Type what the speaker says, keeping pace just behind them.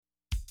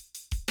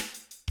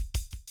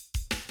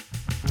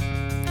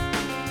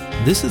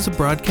This is a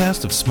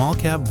broadcast of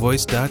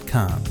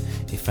SmallCapVoice.com,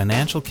 a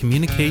financial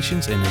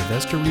communications and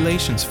investor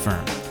relations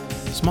firm.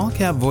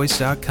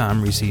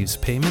 SmallCapVoice.com receives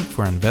payment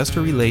for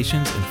investor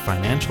relations and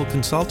financial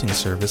consulting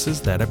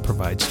services that it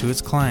provides to its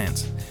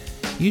clients.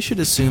 You should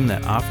assume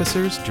that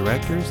officers,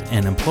 directors,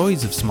 and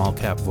employees of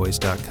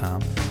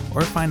SmallCapVoice.com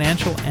or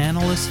financial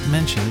analysts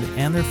mentioned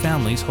and their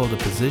families hold a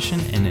position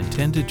and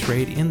intend to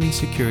trade in these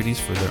securities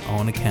for their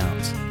own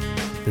accounts.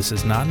 This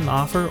is not an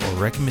offer or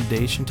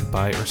recommendation to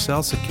buy or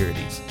sell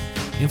securities.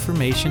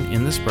 Information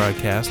in this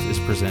broadcast is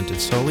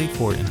presented solely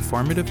for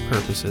informative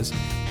purposes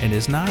and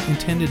is not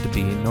intended to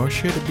be, nor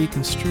should it be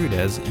construed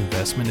as,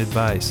 investment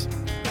advice.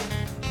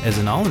 As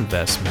in all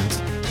investments,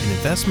 an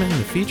investment in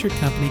the featured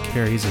company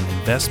carries an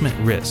investment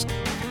risk.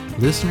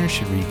 Listeners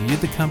should review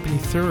the company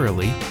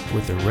thoroughly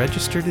with a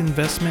registered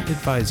investment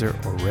advisor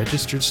or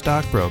registered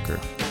stockbroker.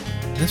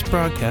 This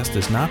broadcast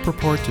does not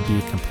purport to be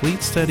a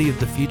complete study of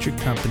the featured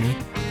company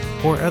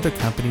or other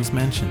companies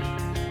mentioned.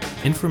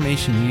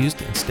 Information used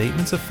and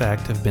statements of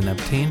fact have been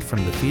obtained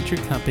from the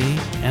featured company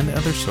and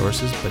other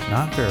sources but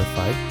not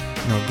verified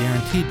nor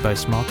guaranteed by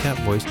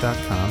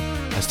SmallCapVoice.com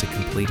as to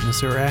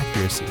completeness or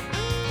accuracy.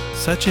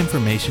 Such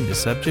information is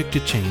subject to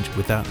change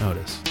without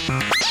notice.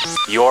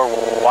 You're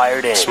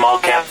wired in.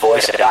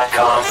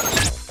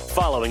 SmallCapVoice.com.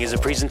 Following is a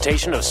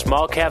presentation of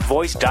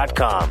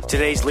SmallCapVoice.com,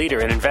 today's leader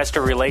in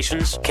investor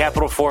relations,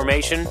 capital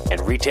formation, and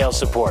retail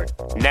support.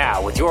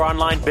 Now, with your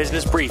online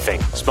business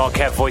briefing,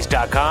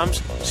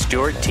 SmallCapVoice.com's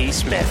Stuart T.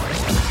 Smith.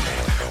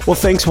 Well,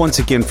 thanks once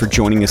again for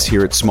joining us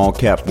here at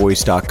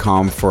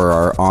SmallCapVoice.com for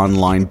our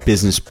online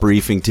business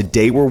briefing.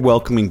 Today, we're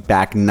welcoming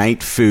back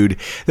Nightfood.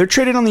 They're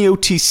traded on the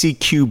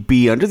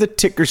OTCQB under the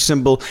ticker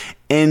symbol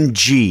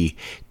NGTF.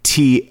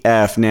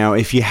 Now,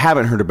 if you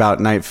haven't heard about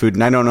Nightfood,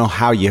 and I don't know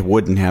how you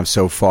wouldn't have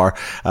so far,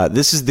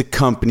 this is the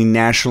company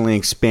nationally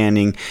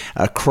expanding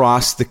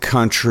across the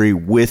country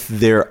with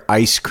their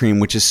ice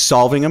cream, which is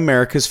solving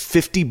America's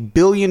 $50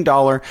 billion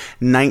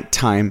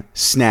nighttime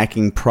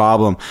snacking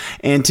problem.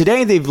 And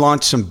today they've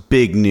launched some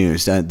big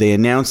news. They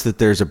announced that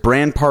there's a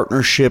brand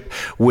partnership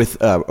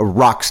with a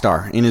rock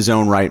star in his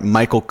own right,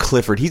 Michael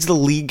Clifford. He's the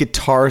lead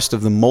guitarist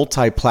of the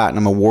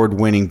multi-platinum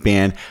award-winning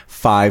band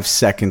 5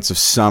 Seconds of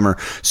Summer.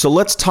 So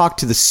let's talk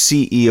to the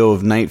CEO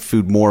of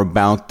Nightfood more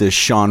about this,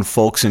 Sean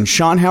Folkson.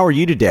 Sean, how are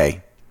you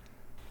today?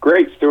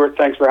 Great, Stuart.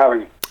 Thanks for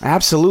having me.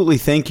 Absolutely.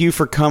 Thank you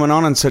for coming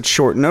on such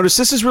short notice.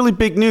 This is really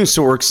big news,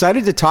 so we're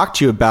excited to talk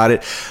to you about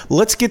it.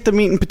 Let's get the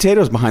meat and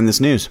potatoes behind this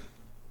news.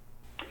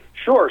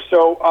 Sure.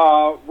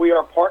 So we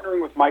are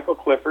partnering with Michael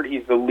Clifford.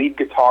 He's the lead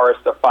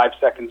guitarist of 5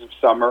 Seconds of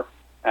Summer.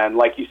 And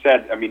like you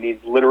said, I mean, he's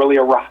literally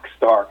a rock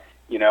star,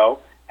 you know.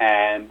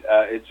 And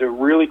it's a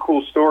really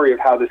cool story of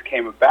how this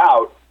came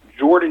about.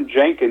 Jordan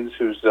Jenkins,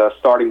 who's a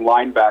starting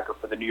linebacker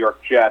for the New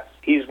York Jets,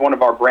 he's one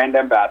of our brand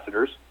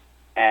ambassadors,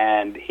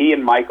 and he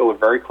and Michael are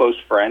very close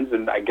friends.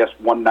 And I guess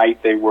one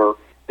night they were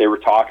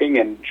talking,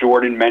 and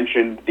Jordan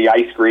mentioned the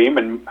ice cream,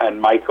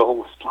 and Michael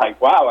was like,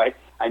 "Wow,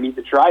 I need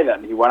to try that."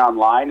 And he went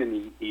online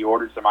and he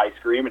ordered some ice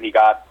cream, and he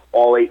got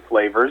all 8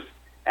 flavors,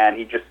 and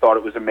he just thought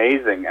it was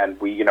amazing.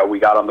 And we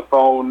got on the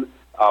phone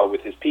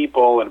with his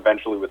people, and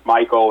eventually with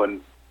Michael,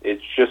 and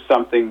it's just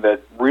something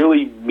that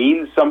really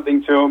means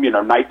something to him. You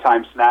know,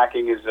 nighttime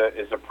snacking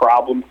is a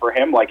problem for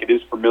him, like it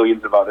is for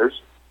millions of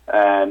others.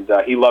 And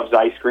he loves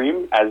ice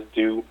cream, as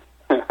do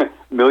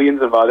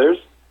millions of others.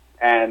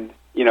 And,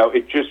 you know,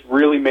 it just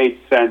really made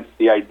sense,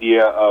 the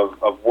idea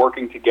of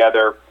working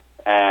together.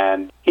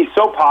 And he's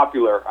so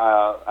popular.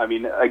 I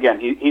mean, again,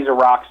 he's a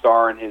rock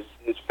star, and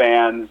his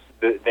fans,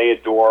 they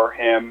adore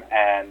him.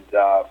 And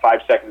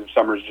 5 Seconds of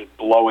Summer is just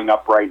blowing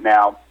up right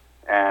now.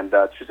 And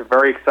it's just a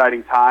very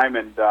exciting time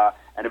and a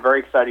very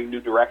exciting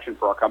new direction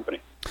for our company.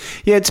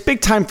 Yeah, it's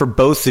big time for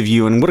both of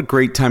you, and what a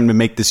great time to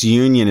make this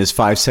union as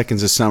 5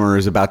 Seconds of Summer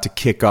is about to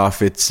kick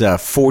off its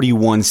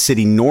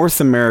 41-city North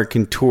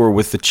American tour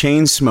with the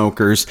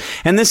Chainsmokers.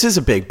 And this is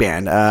a big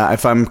band.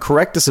 If I'm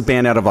correct, this is a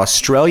band out of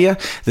Australia.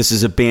 This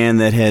is a band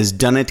that has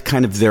done it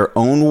kind of their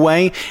own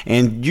way,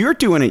 and you're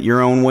doing it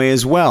your own way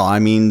as well. I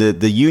mean,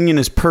 the union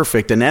is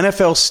perfect. An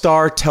NFL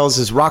star tells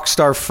his rock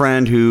star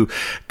friend who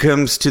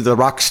comes to the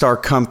rock star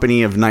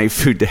company of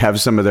Nightfood to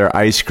have some of their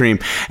ice cream.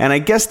 And I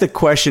guess the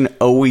question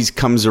always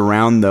comes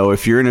around, though,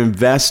 if you're an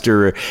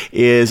investor,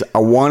 is I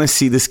want to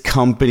see this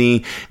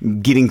company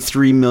getting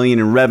 $3 million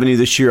in revenue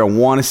this year. I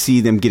want to see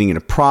them getting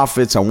into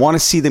profits. I want to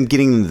see them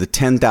getting into the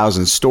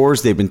 10,000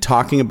 stores they've been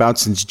talking about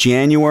since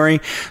January.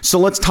 So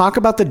let's talk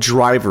about the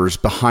drivers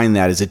behind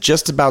that. Is it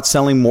just about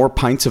selling more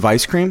pints of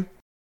ice cream?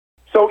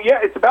 So, yeah,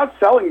 it's about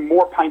selling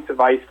more pints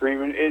of ice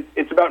cream, and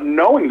it's about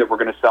knowing that we're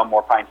going to sell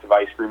more pints of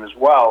ice cream as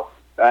well,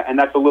 and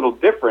that's a little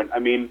different. I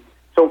mean,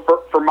 so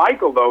for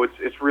Michael, though,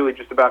 it's really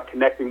just about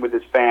connecting with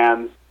his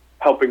fans,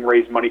 helping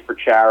raise money for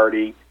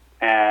charity,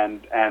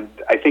 and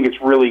I think it's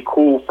really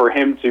cool for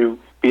him to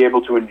be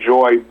able to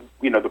enjoy,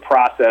 you know, the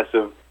process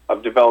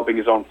of developing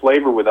his own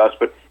flavor with us.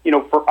 But, you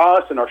know, for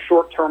us and our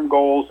short-term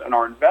goals and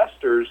our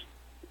investors,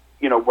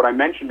 you know, what I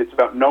mentioned, it's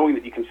about knowing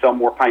that you can sell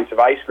more pints of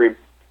ice cream.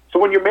 So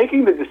when you're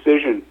making the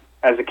decision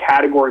as a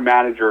category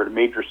manager at a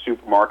major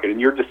supermarket, and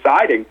you're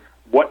deciding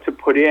what to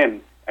put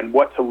in and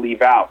what to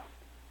leave out,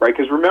 right?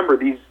 Because remember,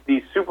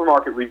 these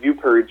supermarket review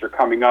periods are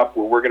coming up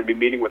where we're going to be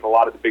meeting with a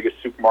lot of the biggest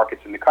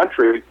supermarkets in the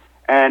country,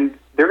 and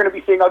they're going to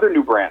be seeing other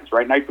new brands,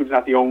 right? Nightfood's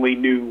not the only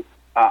new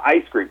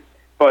ice cream.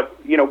 But,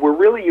 we're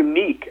really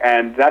unique,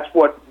 and that's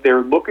what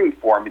they're looking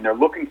for. I mean, they're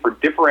looking for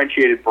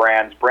differentiated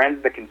brands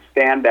that can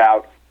stand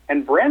out,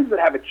 and brands that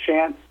have a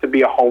chance to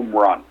be a home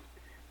run,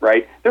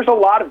 right? There's a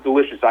lot of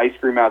delicious ice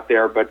cream out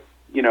there, but,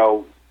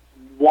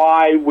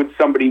 why would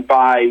somebody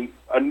buy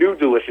a new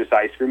delicious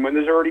ice cream when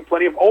there's already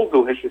plenty of old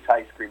delicious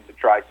ice cream to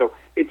try? So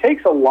it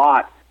takes a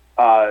lot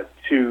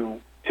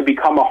to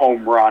become a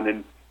home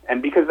run,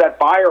 and because that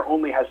buyer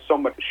only has so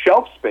much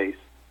shelf space,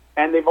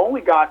 and they've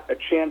only got a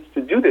chance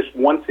to do this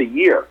once a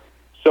year.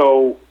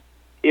 So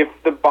if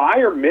the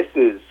buyer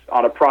misses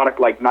on a product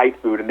like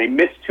Nightfood and they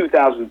miss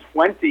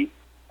 2020,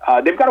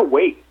 they've got to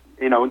wait,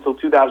 until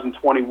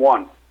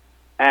 2021.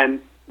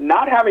 And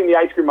not having the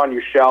ice cream on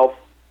your shelf,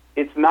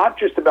 it's not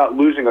just about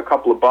losing a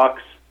couple of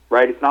bucks,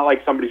 right? It's not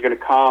like somebody's going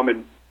to come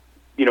and,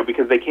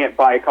 because they can't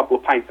buy a couple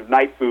of pints of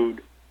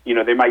Nightfood,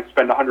 they might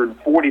spend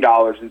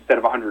 $140 instead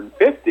of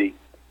 $150.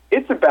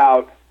 It's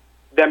about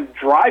them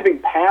driving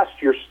past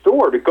your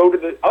store to go to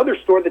the other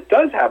store that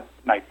does have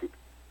Nightfood.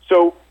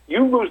 So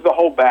you lose the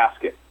whole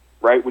basket,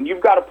 right? When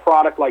you've got a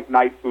product like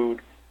Nightfood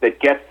that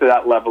gets to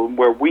that level and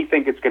where we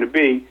think it's going to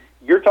be,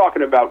 you're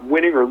talking about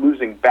winning or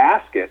losing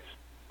baskets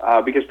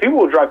because people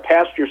will drive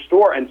past your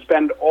store and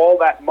spend all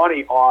that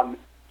money on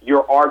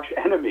your arch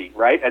enemy,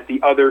 right, at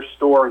the other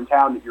store in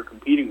town that you're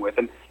competing with.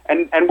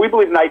 And we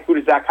believe Nightfood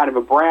is that kind of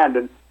a brand.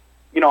 And,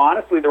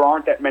 honestly, there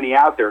aren't that many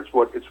out there. It's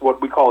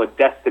what we call a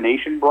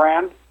destination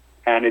brand.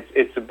 And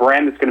it's a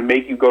brand that's going to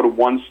make you go to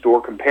one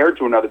store compared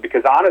to another.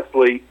 Because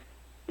honestly,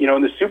 in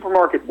the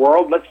supermarket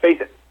world, let's face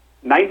it,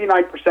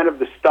 99% of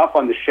the stuff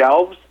on the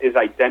shelves is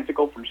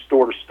identical from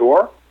store to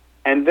store.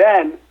 And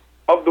then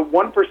of the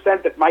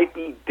 1% that might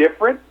be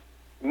different,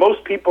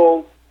 most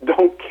people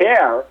don't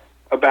care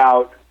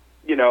about,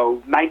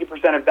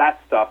 90% of that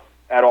stuff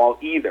at all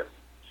either.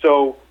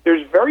 So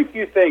there's very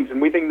few things,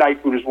 and we think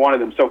Nightfood is one of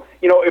them. So,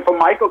 if a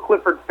Michael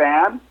Clifford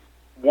fan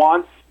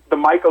wants the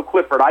Michael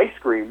Clifford ice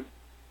cream,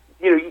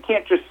 you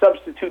can't just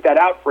substitute that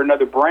out for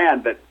another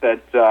brand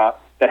that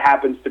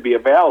happens to be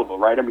available,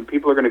 right? I mean,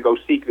 people are going to go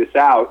seek this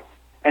out.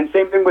 And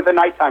same thing with a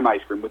nighttime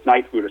ice cream, with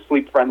Nightfood, a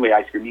sleep-friendly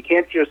ice cream. You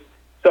can't just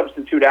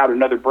substitute out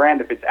another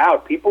brand. If it's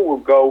out, people will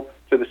go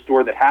to the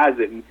store that has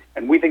it.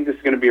 And we think this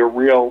is going to be a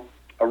real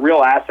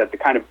asset. The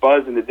kind of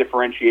buzz and the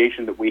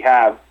differentiation that we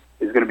have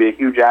is going to be a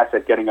huge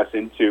asset getting us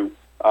into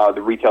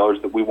the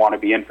retailers that we want to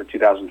be in for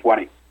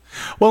 2020.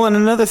 Well, and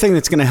another thing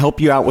that's going to help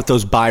you out with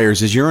those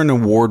buyers is you're an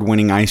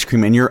award-winning ice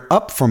cream, and you're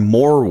up for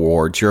more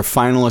awards. You're a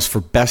finalist for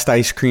Best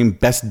Ice Cream,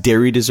 Best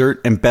Dairy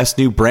Dessert, and Best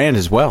New Brand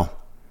as well.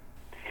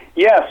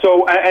 Yeah,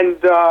 so,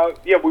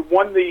 we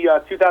won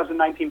the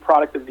 2019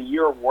 Product of the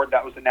Year award.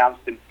 That was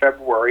announced in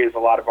February, as a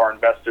lot of our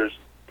investors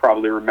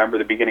probably remember,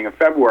 the beginning of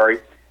February.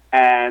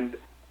 And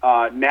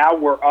now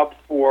we're up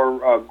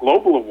for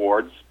global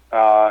awards,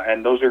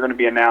 and those are going to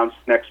be announced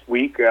next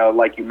week,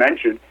 like you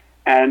mentioned.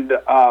 And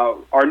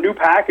our new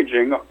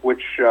packaging,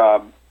 which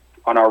on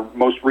our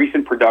most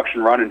recent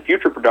production run and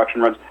future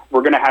production runs,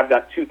 we're going to have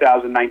that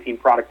 2019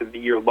 Product of the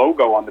Year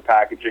logo on the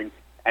packaging,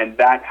 and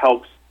that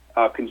helps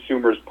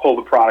consumers pull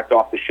the product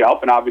off the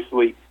shelf. And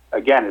obviously,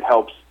 again, it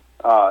helps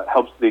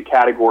the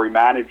category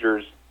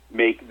managers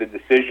make the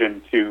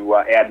decision to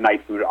add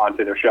Nightfood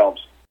onto their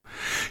shelves.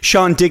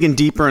 Sean, digging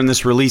deeper in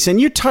this release, and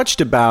you touched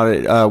about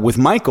it with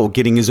Michael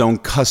getting his own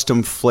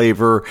custom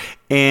flavor,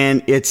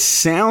 and it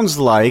sounds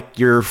like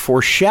you're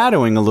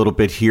foreshadowing a little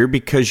bit here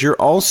because you're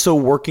also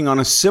working on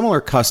a similar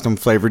custom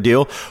flavor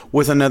deal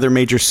with another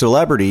major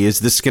celebrity.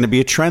 Is this going to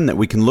be a trend that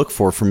we can look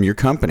for from your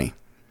company?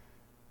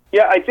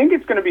 Yeah, I think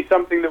it's going to be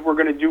something that we're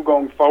going to do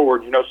going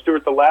forward.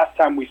 Stuart, the last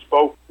time we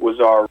spoke was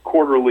our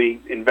quarterly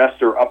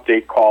investor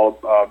update call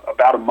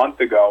about a month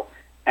ago,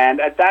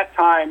 and at that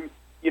time,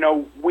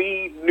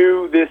 we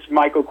knew this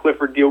Michael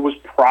Clifford deal was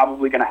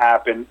probably going to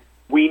happen.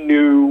 We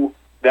knew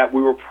that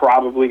we were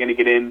probably going to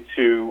get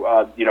into,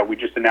 we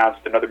just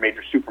announced another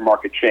major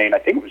supermarket chain. I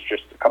think it was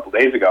just a couple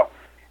days ago.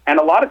 And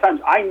a lot of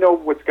times I know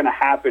what's going to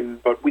happen,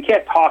 but we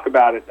can't talk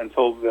about it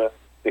until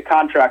the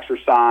contracts are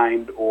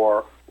signed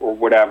or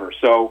whatever.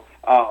 So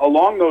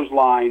along those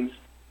lines,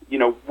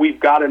 we've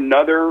got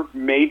another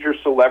major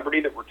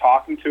celebrity that we're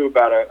talking to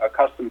about a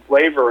custom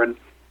flavor.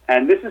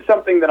 And this is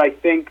something that I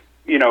think,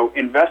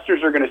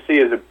 investors are going to see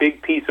as a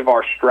big piece of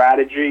our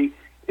strategy.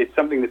 It's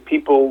something that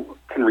people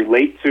can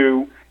relate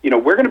to.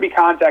 We're going to be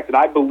contacted,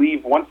 I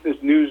believe, once this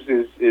news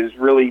is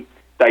really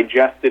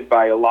digested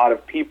by a lot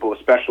of people,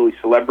 especially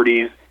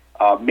celebrities,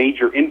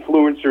 major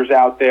influencers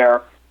out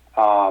there.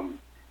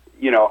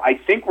 I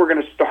think we're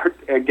going to start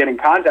getting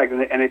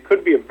contacted, and it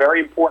could be a very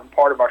important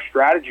part of our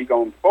strategy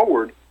going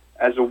forward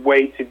as a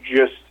way to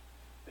just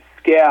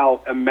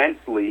scale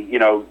immensely,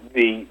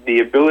 the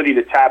ability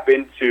to tap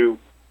into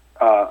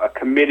a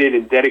committed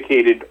and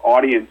dedicated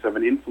audience of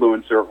an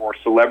influencer or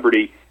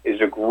celebrity is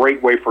a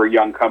great way for a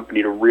young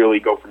company to really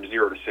go from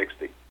 0 to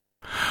 60.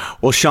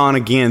 Well, Sean,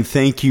 again,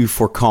 thank you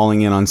for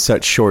calling in on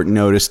such short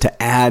notice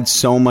to add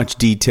so much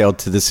detail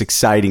to this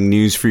exciting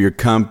news for your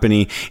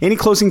company. Any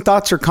closing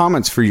thoughts or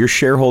comments for your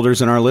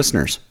shareholders and our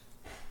listeners?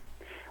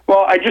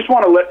 Well, I just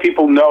want to let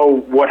people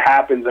know what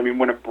happens. I mean,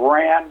 when a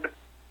brand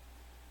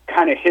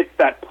kind of hits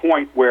that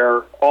point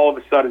where all of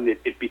a sudden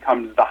it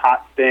becomes the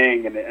hot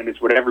thing and it's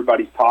what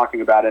everybody's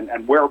talking about,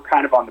 and we're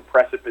kind of on the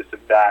precipice of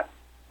that,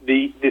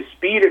 the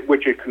speed at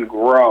which it can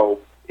grow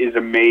is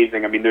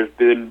amazing. I mean, there's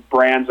been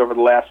brands over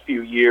the last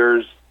few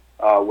years,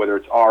 whether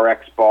it's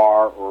RX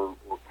Bar or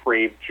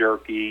Crave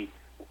Jerky,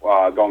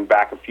 going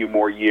back a few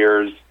more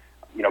years,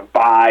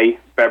 Bai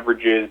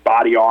Beverages,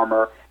 Body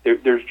Armor.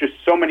 There's just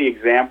so many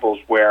examples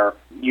where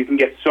you can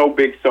get so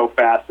big so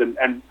fast,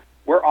 and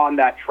we're on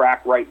that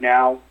track right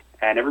now,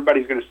 and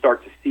everybody's going to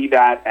start to see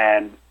that,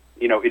 and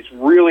it's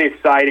really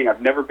exciting.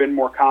 I've never been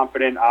more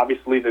confident.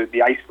 Obviously,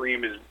 the ice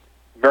cream is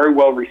very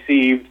well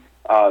received.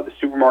 The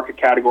supermarket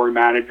category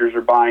managers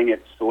are buying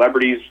it.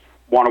 Celebrities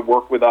want to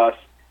work with us,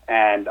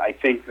 and I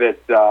think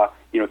that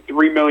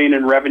 $3 million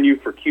in revenue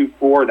for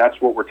Q4. That's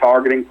what we're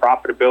targeting.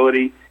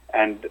 Profitability,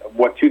 and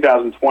what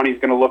 2020 is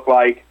going to look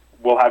like.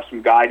 We'll have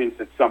some guidance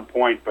at some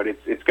point, but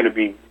it's going to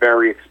be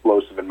very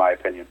explosive, in my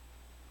opinion.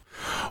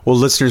 Well,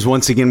 listeners,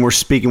 once again, we're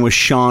speaking with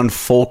Sean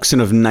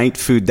Folkson of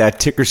Nightfood. That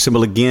ticker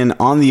symbol again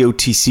on the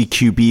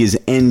OTCQB is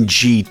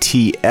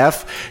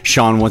NGTF.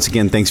 Sean, once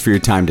again, thanks for your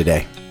time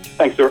today.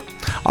 Thanks, sir.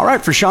 All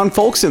right, for Sean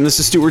Folkson, this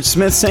is Stuart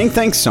Smith saying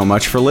thanks so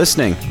much for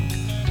listening.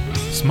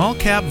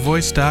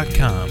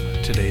 SmallCapVoice.com,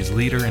 today's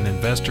leader in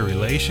investor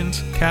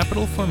relations,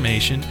 capital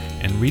formation,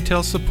 and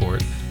retail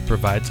support,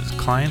 provides its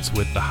clients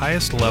with the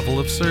highest level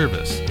of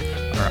service.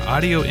 Our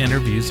audio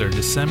interviews are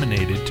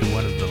disseminated to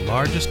one of the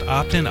largest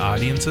opt-in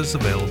audiences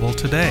available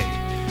today.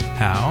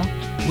 How?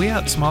 We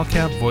at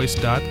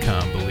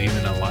SmallCapVoice.com believe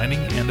in aligning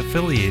and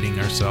affiliating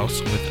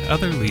ourselves with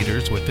other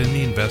leaders within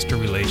the investor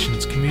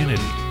relations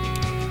community.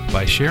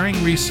 By sharing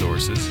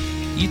resources,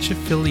 each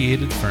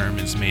affiliated firm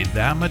is made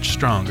that much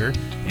stronger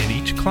and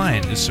each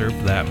client is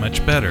served that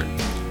much better.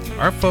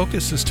 Our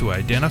focus is to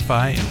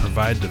identify and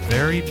provide the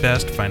very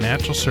best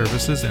financial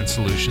services and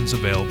solutions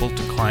available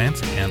to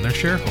clients and their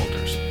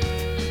shareholders.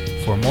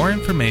 For more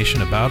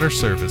information about our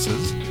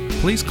services,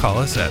 please call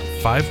us at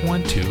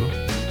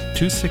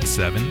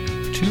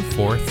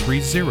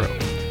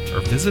 512-267-2430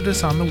 or visit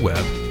us on the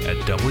web at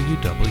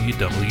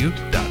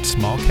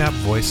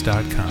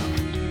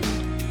www.smallcapvoice.com.